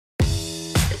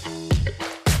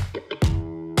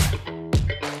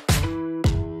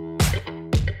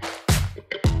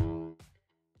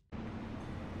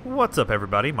What's up,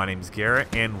 everybody? My name is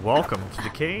Garrett, and welcome to The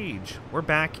Cage. We're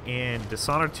back in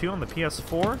Dishonored 2 on the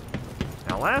PS4.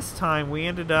 Now, last time we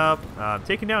ended up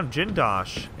taking down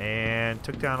Jindosh and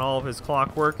took down all of his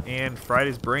clockwork and fried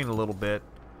his brain a little bit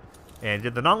and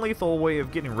did the non-lethal way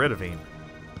of getting rid of him.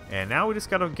 And now we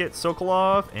just gotta get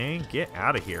Sokolov and get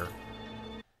out of here.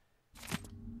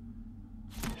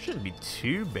 Shouldn't be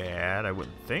too bad, I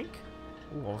wouldn't think.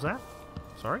 Ooh, what was that?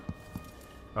 Sorry?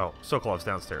 Oh, Sokolov's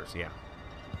downstairs, yeah.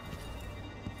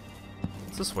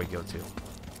 What's this way go to?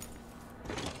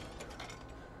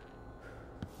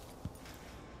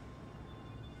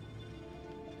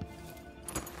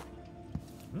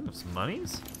 Some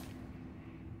monies?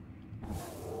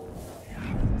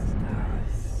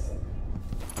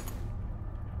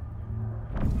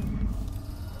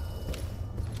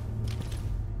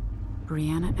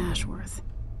 Brianna Ashworth.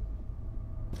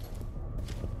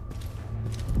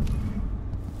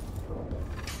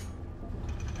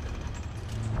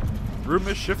 Room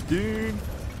is shifting.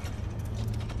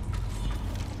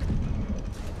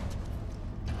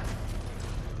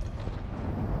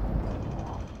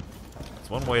 That's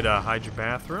one way to hide your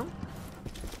bathroom.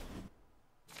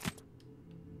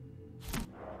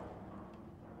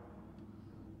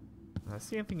 I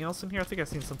see anything else in here? I think I've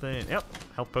seen something. Yep,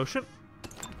 health potion.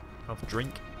 Health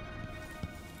drink.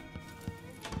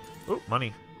 Oh,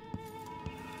 money.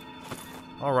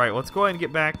 Alright, let's go ahead and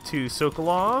get back to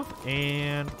Sokolov,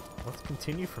 and let's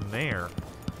continue from there.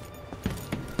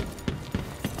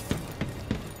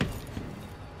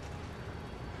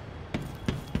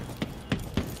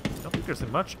 I don't think there's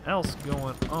much else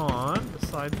going on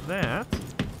besides that.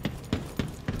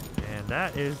 And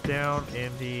that is down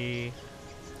in the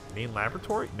main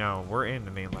laboratory? No, we're in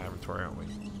the main laboratory, aren't we?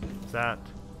 Is that...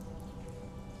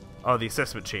 Oh, the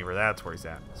assessment chamber. That's where he's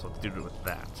at. So let's do it with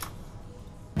that.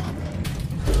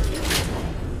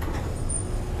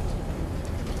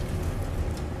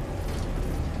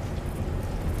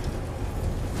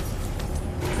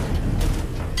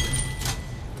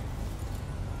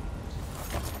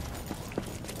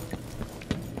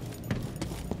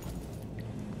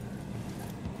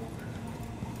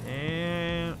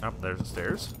 And... Oh, there's the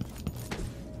stairs.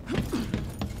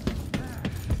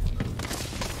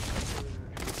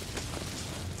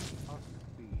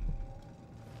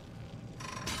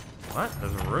 What?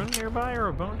 There's a rune nearby or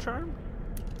a bone charm?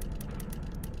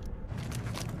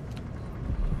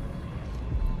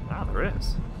 Ah, there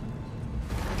is.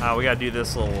 We gotta do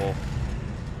this little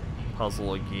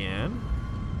puzzle again.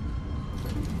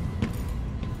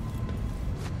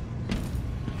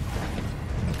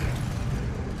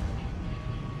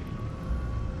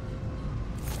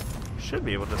 Should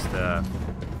be able to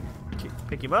just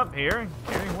pick him up here and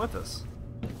carry him with us.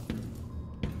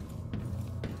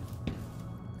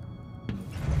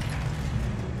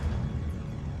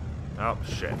 Oh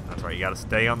shit, that's right, you gotta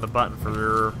stay on the button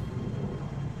for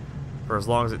as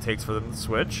long as it takes for them to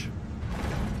switch.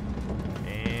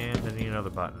 And then you need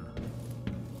another button.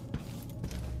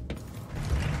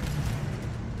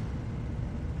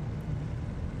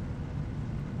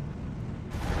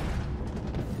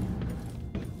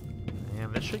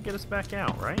 And this should get us back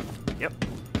out, right? Yep.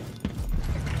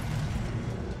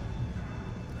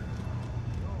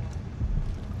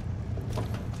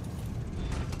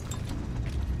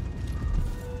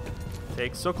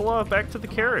 Take Sokolov back to the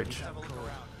carriage.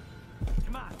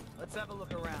 Come on, let's have a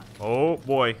look around. Oh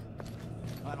boy.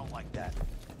 I don't like that.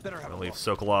 Better have a Leave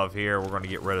look. Sokolov here. We're going to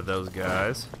get rid of those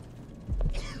guys.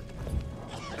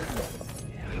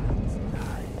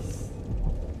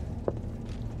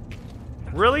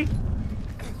 Really?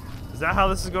 Is that how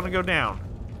this is going to go down?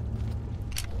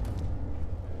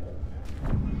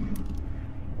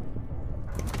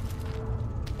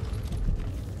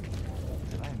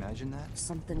 Did I imagine that?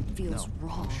 Something feels No,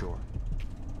 wrong. I'm sure.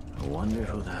 I wonder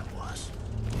who that was.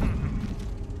 I'm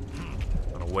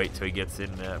going to wait till he gets in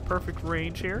perfect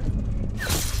range here.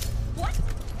 What?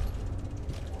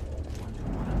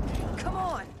 Come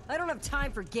on! I don't have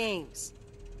time for games.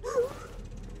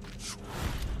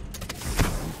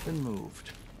 Been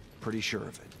moved. Pretty sure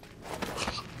of it.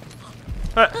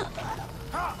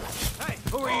 Hey,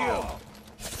 who are you?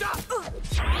 Stop!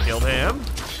 Killed him.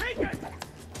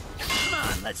 Come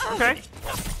on, let's Okay.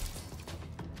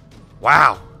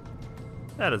 Wow.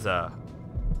 That is a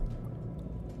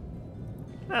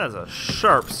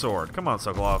sharp sword. Come on,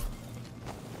 Sokolov.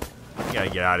 You gotta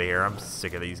get out of here. I'm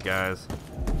sick of these guys.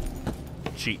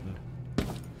 Cheating.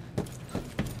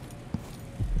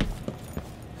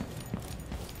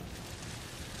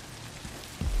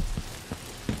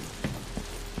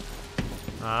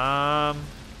 I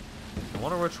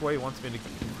wonder which way it wants me to,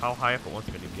 how high up it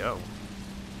wants me to go.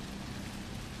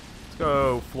 Let's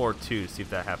go floor 2, see if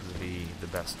that happens to be the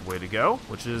best way to go,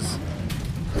 which is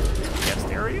guest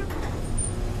area.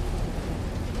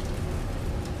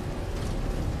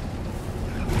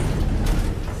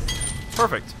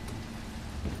 Perfect.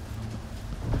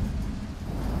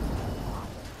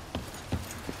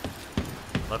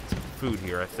 Left some food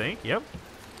here, I think. Yep.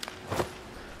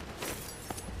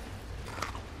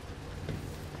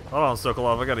 Hold on,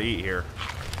 Sokolov. I gotta eat here.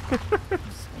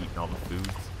 Just eating all the foods.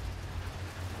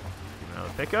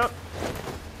 Another pickup.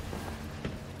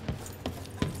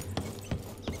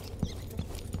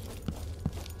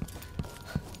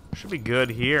 Should be good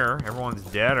here. Everyone's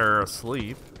dead or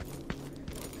asleep.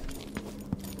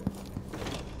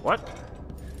 What?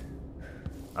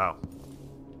 Oh.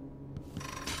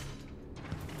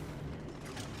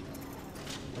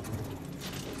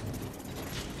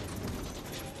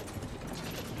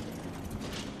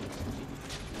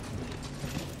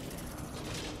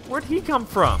 Where'd he come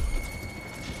from?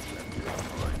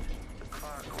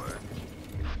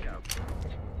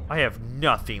 I have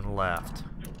nothing left.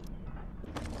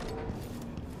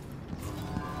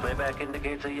 Playback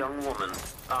indicates a young woman,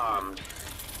 armed.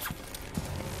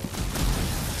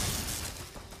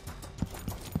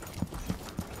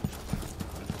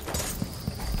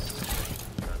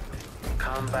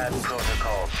 Combat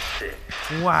Protocol 6.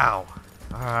 Wow.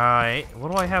 Alright.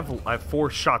 What do I have? I have 4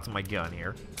 shots in my gun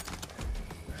here.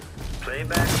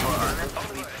 Playback for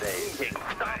unintentionally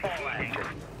stop all action.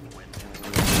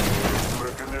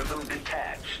 Mechanism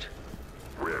detached.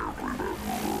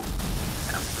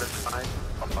 Amplified.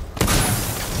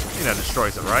 That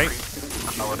destroys it, right?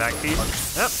 Oh, that key?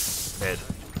 Yep. Mid.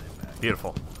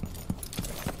 Beautiful.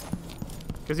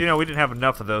 Because, you know, we didn't have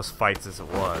enough of those fights as it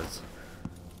was.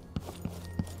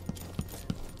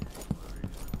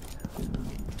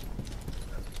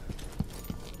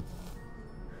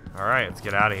 Alright, let's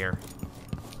get out of here.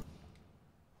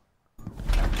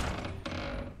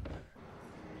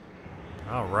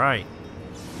 Alright.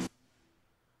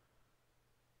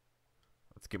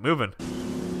 Let's get moving.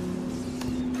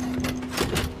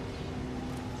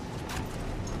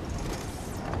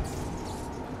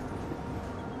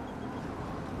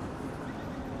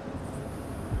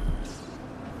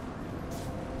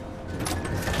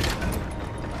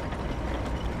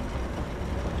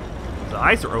 The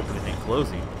eyes are opening and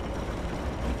closing.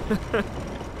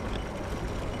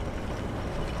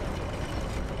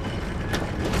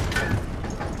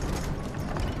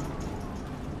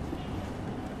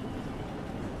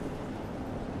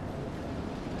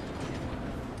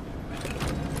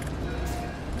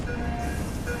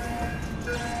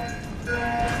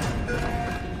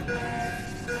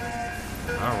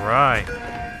 All right.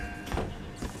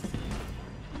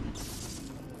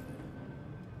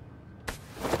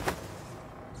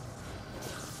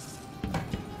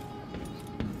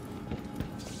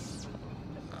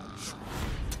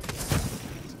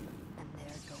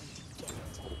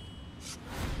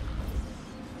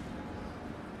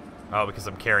 Oh, because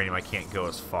I'm carrying him, I can't go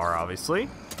as far, obviously.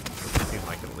 Seems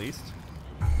like at least.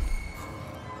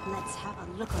 Let's have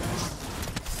a look around.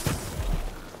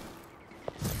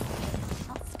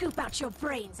 I'll scoop out your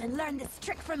brains and learn this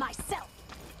trick for myself.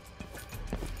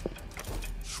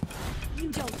 You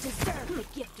don't deserve the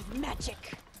gift of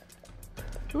magic.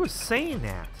 Who is saying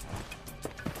that?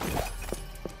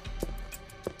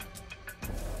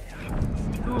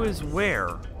 Who is where?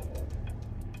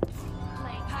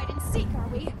 Playing hide and seek, are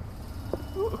we?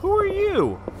 Who are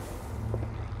you?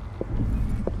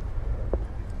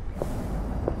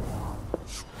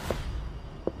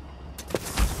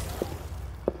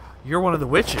 You're one of the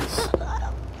witches.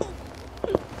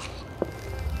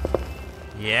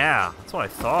 Yeah, that's what I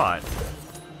thought.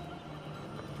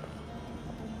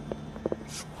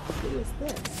 Who is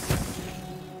this?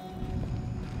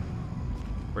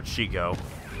 Where'd she go?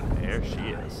 There she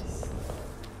is.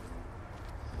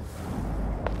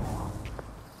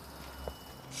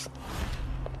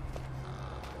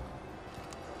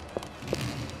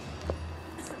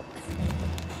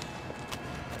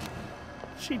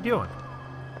 What's she doing?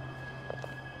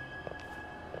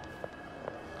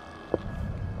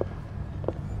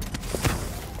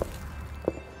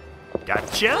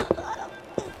 Gotcha.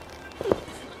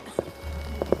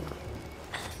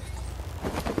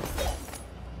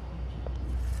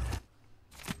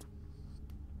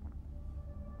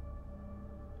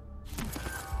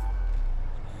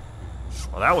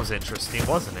 Well, that was interesting,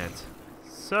 wasn't it?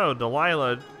 So,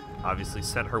 Delilah obviously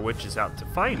sent her witches out to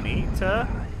find me to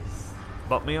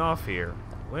butt me off here.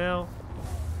 Well,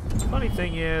 funny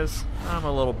thing is, I'm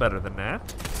a little better than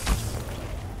that.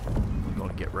 I'm going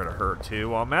to get rid of her too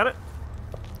while I'm at it.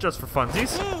 Just for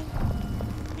funsies.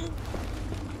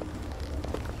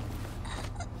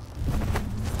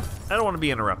 I don't want to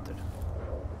be interrupted.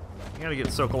 I gotta get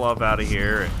Sokolov out of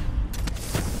here.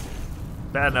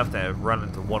 And bad enough to run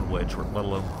into one witch, let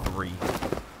alone 3.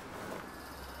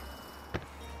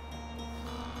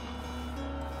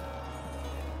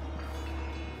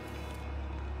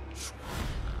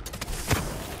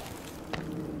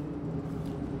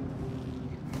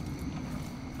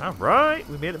 Alright,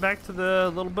 we made it back to the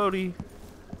little boaty.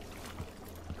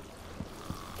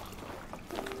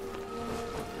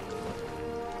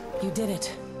 You did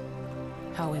it.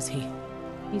 How is he?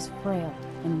 He's frail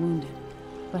and wounded,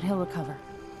 but he'll recover.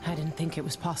 I didn't think it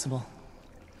was possible.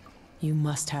 You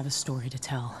must have a story to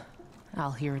tell.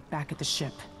 I'll hear it back at the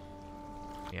ship.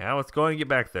 Yeah, let's go and get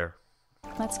back there.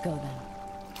 Let's go then.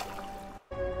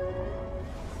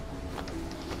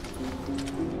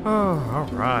 Oh,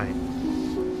 alright.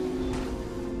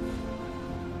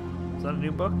 Is that a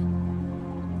new book?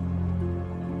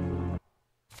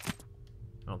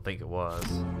 I don't think it was.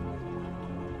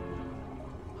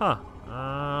 Huh.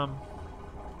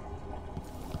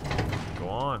 Go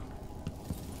on.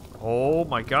 Oh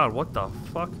my god, what the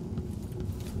fuck?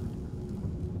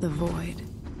 The void,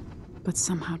 but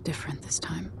somehow different this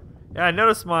time. Yeah, I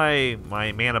noticed my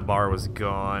mana bar was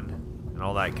gone and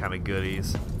all that kind of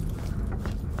goodies.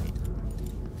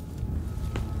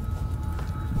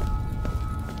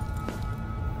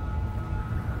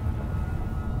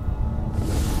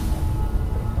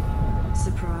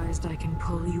 Surprised I can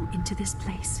pull you into this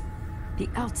place? The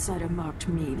outsider marked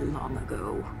me long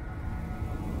ago.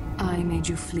 I made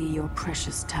you flee your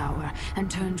precious tower and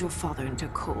turned your father into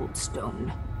cold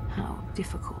stone. How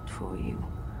difficult for you.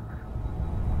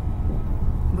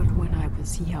 But when I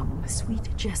was young, sweet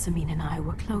Jessamine and I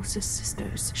were close as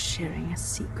sisters, sharing a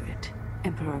secret.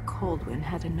 Emperor Kaldwin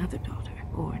had another daughter,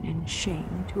 born in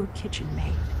shame to a kitchen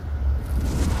maid.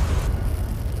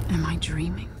 Am I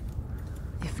dreaming?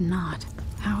 If not,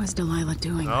 how is Delilah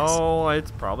doing this? Oh,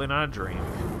 it's probably not a dream.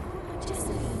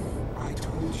 I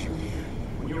told you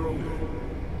when you're older.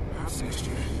 Perhaps next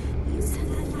year. You said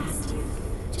that last year.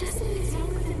 Jessamine is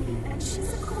younger than me, and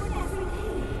she's a court every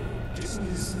day. Jason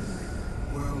is,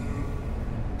 well,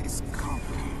 it's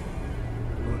complicated.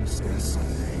 You'll understand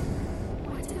someday.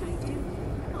 What did I do?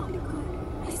 I'll be good.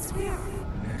 I swear.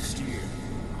 Next year,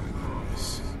 I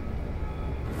promise.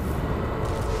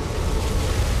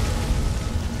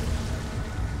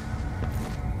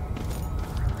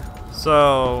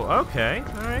 So, okay,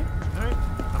 alright,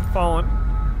 I'm following.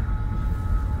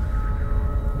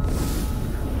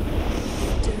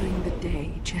 During the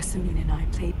day, Jessamine and I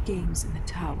played games in the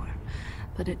tower.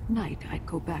 But at night, I'd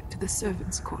go back to the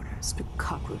servants' quarters to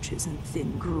cockroaches and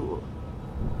thin gruel.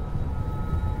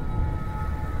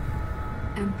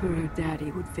 Emperor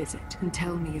Daddy would visit and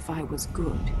tell me if I was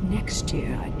good. Next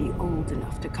year, I'd be old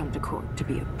enough to come to court to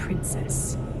be a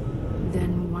princess.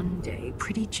 Then one day,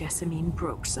 pretty Jessamine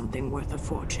broke something worth a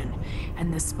fortune,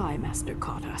 and the spy master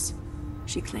caught us.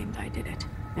 She claimed I did it,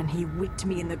 and he whipped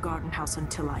me in the garden house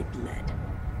until I bled.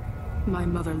 My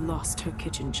mother lost her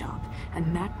kitchen job,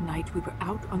 and that night we were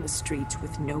out on the streets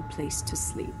with no place to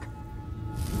sleep.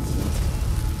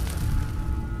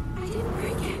 I didn't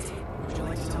break it. Would you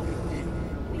like to tell me who did?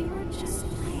 We were just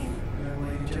playing. Young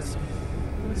lady Jessamine,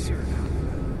 who is here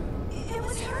now? It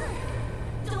was her.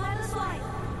 Delilah's life.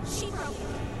 She broke it.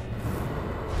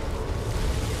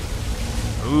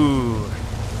 Ooh.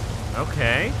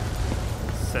 Okay.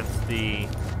 Sense the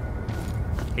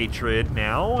hatred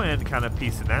now and kind of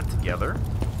piecing that together.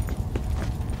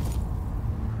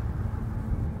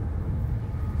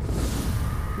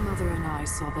 Mother and I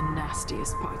saw the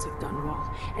nastiest parts of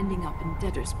Dunwall, ending up in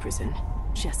debtor's prison.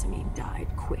 Jessamine died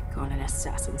quick on an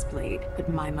assassin's blade, but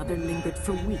my mother lingered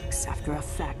for weeks after a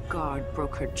fat guard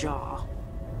broke her jaw.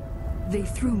 They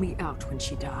threw me out when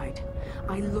she died.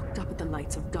 I looked up at the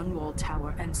lights of Dunwall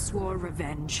Tower and swore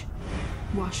revenge.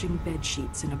 Washing bed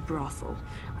sheets in a brothel,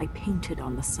 I painted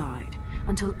on the side,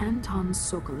 until Anton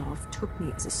Sokolov took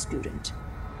me as a student.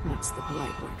 That's the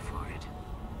polite word for it.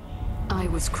 I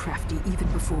was crafty even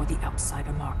before the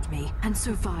outsider marked me, and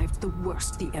survived the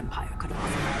worst the Empire could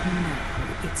offer.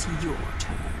 Now it's your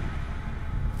turn.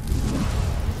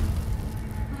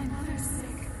 My mother's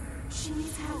sick. She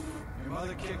needs help. Your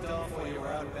mother kicked off while you were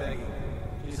out begging.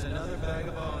 She's another bag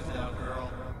of bones now, girl.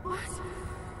 What?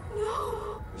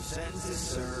 No! Your sentence is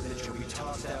served that you'll be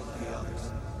tossed out with the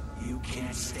others. You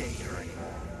can't stay here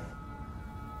anymore.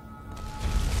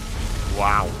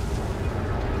 Wow.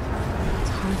 It's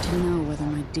hard to know whether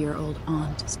my dear old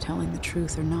aunt is telling the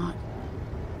truth or not.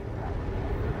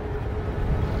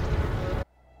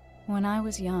 When I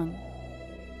was young,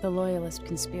 the Loyalist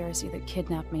conspiracy that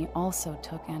kidnapped me also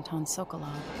took Anton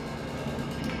Sokolov.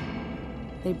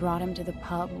 They brought him to the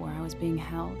pub where I was being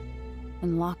held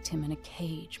and locked him in a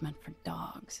cage meant for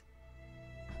dogs.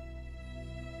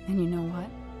 And you know what?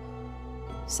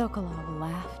 Sokolov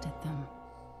laughed at them.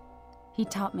 He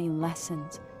taught me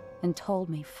lessons and told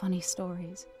me funny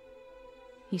stories.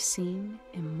 He seemed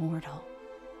immortal.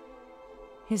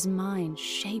 His mind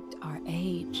shaped our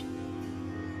age.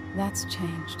 That's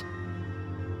changed.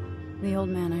 The old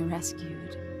man I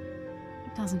rescued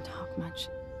doesn't talk much.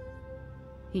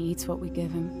 He eats what we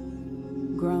give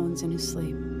him, groans in his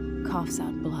sleep, coughs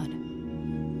out blood.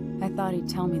 I thought he'd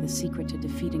tell me the secret to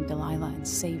defeating Delilah and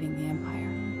saving the Empire.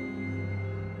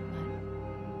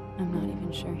 But I'm not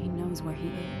even sure he knows where he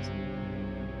is.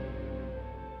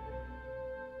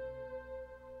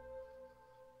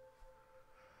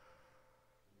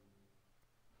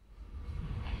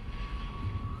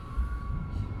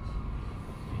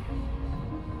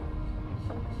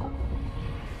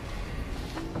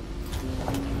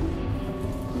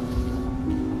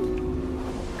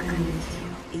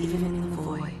 Even in the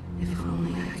void, if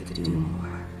only I could do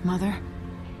more. Mother?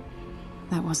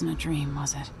 That wasn't a dream,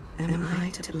 was it? Am I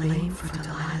to blame for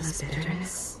Delilah's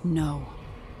bitterness? No.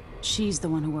 She's the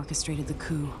one who orchestrated the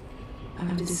coup.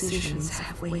 Our decisions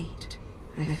have weight.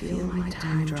 I feel my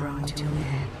time drawing to an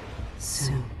end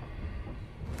soon.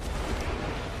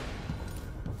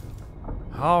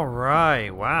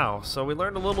 Alright, wow. So we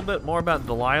learned a little bit more about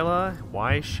Delilah,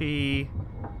 why she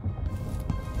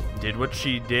did what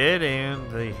she did,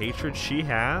 and the hatred she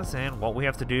has, and what we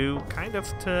have to do kind of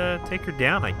to take her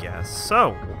down, I guess.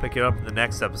 So, we'll pick it up in the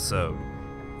next episode.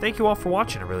 Thank you all for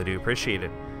watching, I really do appreciate it.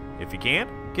 If you can,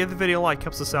 give the video a like,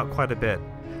 helps us out quite a bit.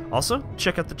 Also,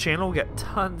 check out the channel, we got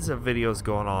tons of videos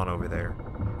going on over there.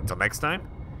 Until next time,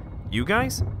 you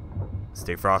guys,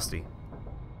 stay frosty.